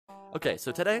Okay,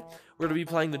 so today we're going to be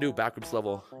playing the new Backrooms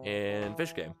level in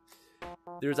Fish Game.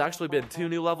 There's actually been 2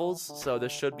 new levels, so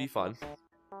this should be fun.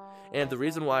 And the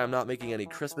reason why I'm not making any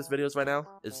Christmas videos right now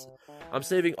is I'm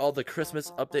saving all the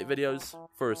Christmas update videos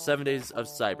for 7 Days of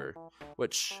Cyber,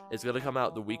 which is going to come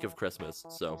out the week of Christmas.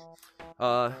 So,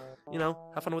 you know,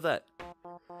 have fun with that.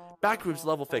 Backrooms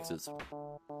level fixes.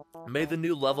 Made the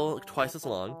new level twice as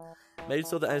long. Made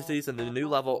so the entities in the new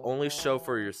level only show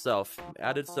for yourself.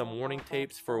 Added some warning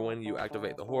tapes for when you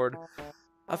activate the horde.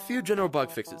 A few general bug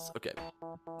fixes. Okay.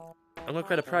 I'm gonna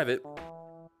create a private.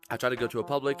 I try to go to a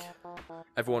public.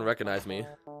 Everyone recognize me.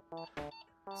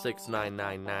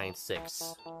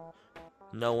 69996.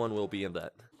 No one will be in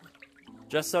that.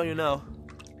 Just so you know,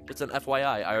 it's an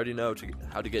FYI. I already know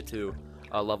how to get to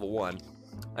level 1.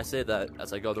 I say that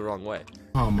as I go the wrong way.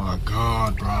 Oh my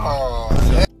god, bro.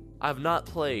 So, I have not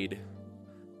played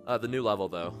the new level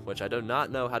though, which I do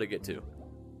not know how to get to.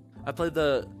 I played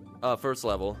the first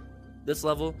level, this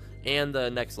level, and the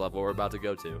next level we're about to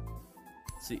go to.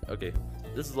 See, okay,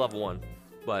 this is level 1,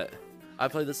 but I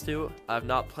played this too. I've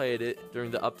not played it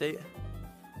during the update.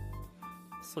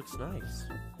 This looks nice.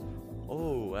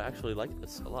 Oh, I actually like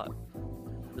this a lot.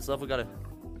 This level got a...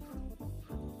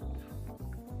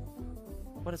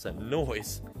 What is that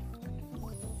noise?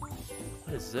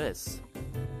 What is this?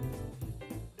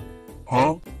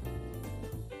 Huh?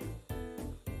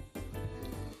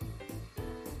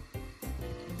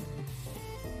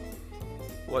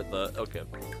 What the? Okay.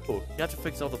 Cool. You have to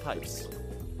fix all the pipes.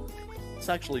 It's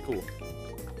actually cool.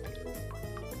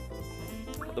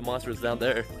 The monster is down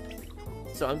there.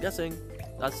 So I'm guessing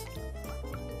that's...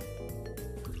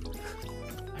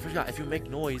 I forgot, if you make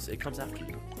noise, it comes after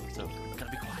you. So,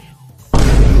 gotta be quiet.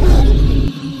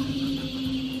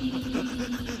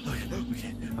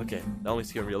 Okay. That only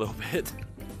scared me a little bit.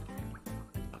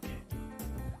 Okay.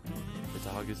 The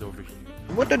dog is over here.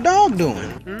 What the dog doing?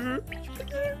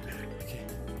 Okay.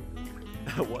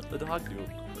 What the dog doing?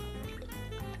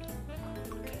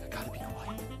 Okay, I gotta be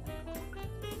quiet.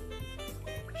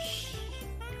 Shh.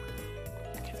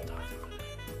 Okay, the dog's over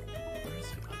there. Where is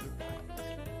the other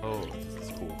one? Oh, this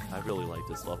is cool. I really like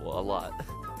this level a lot.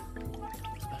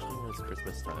 Especially when it's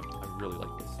Christmas time. I really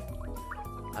like this.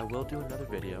 I will do another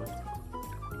video.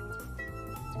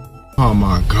 Oh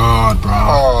my god, bro.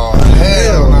 Oh,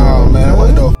 hell no, man.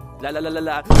 What the? La la la la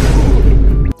la.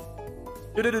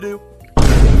 Do do do do.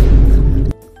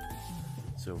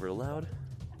 So we're allowed.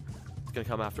 It's gonna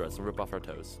come after us and rip off our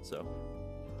toes. So,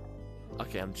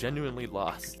 okay, I'm genuinely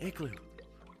lost. Igloo.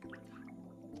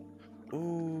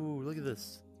 Ooh, look at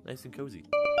this. Nice and cozy.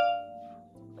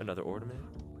 Another ornament.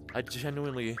 I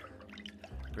genuinely,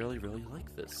 really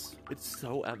like this. It's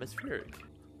so atmospheric.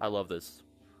 I love this.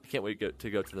 I can't wait to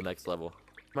go to the next level.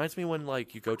 Reminds me when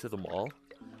like you go to the mall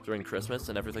during Christmas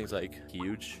and everything's like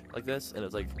huge like this, and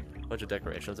it's like a bunch of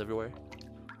decorations everywhere.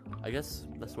 I guess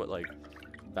that's what like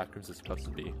Backrooms is supposed to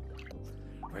be.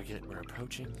 We're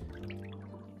approaching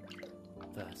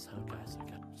the sound, guys.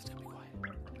 Just gotta be quiet.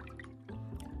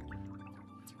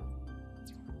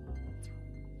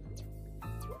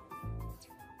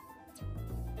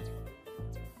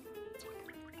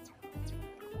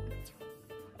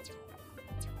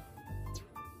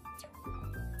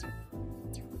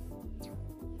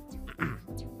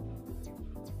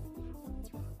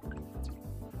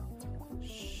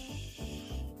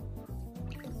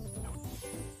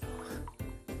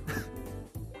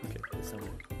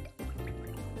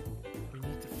 We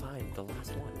need to find the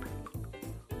last one.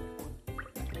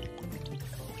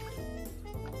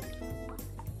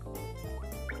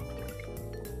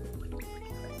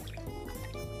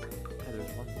 Okay,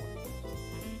 there's one more.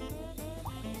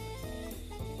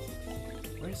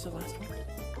 Where's the last one?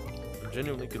 I'm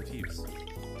genuinely confused.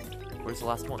 Where's the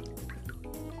last one?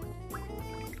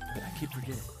 I keep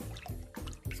forgetting.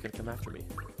 It's gonna come after me.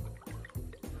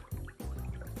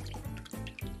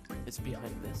 It's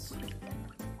behind this.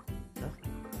 No?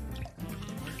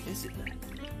 Where is it then?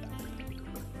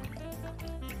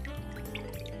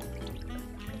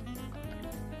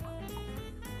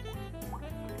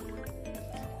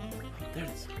 There it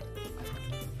is.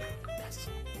 Yes.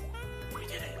 We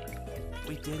did it.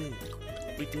 We did it.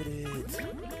 We did it. We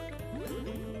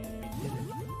did it.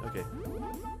 Okay.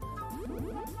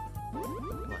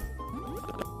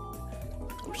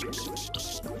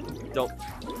 Don't.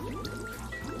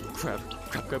 Crap.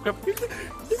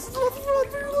 This is all the run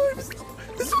for your lives.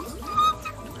 This is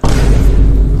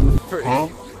huh?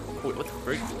 Wait, what the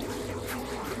frick?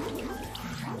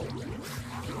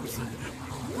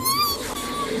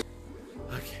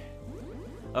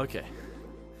 Okay.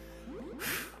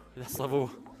 This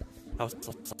level, I was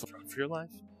run for your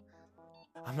life.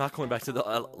 I'm not going back to the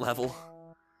level.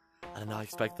 I did not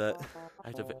expect that.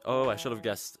 Activate. Oh, I should have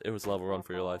guessed it was level 1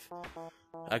 for your life.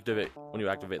 Activate when you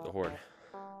activate the horde.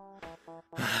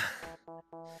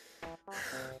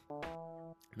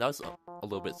 That was a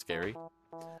little bit scary.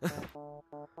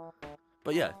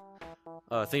 But yeah.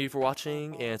 Thank you for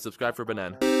watching and subscribe for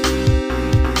Banan.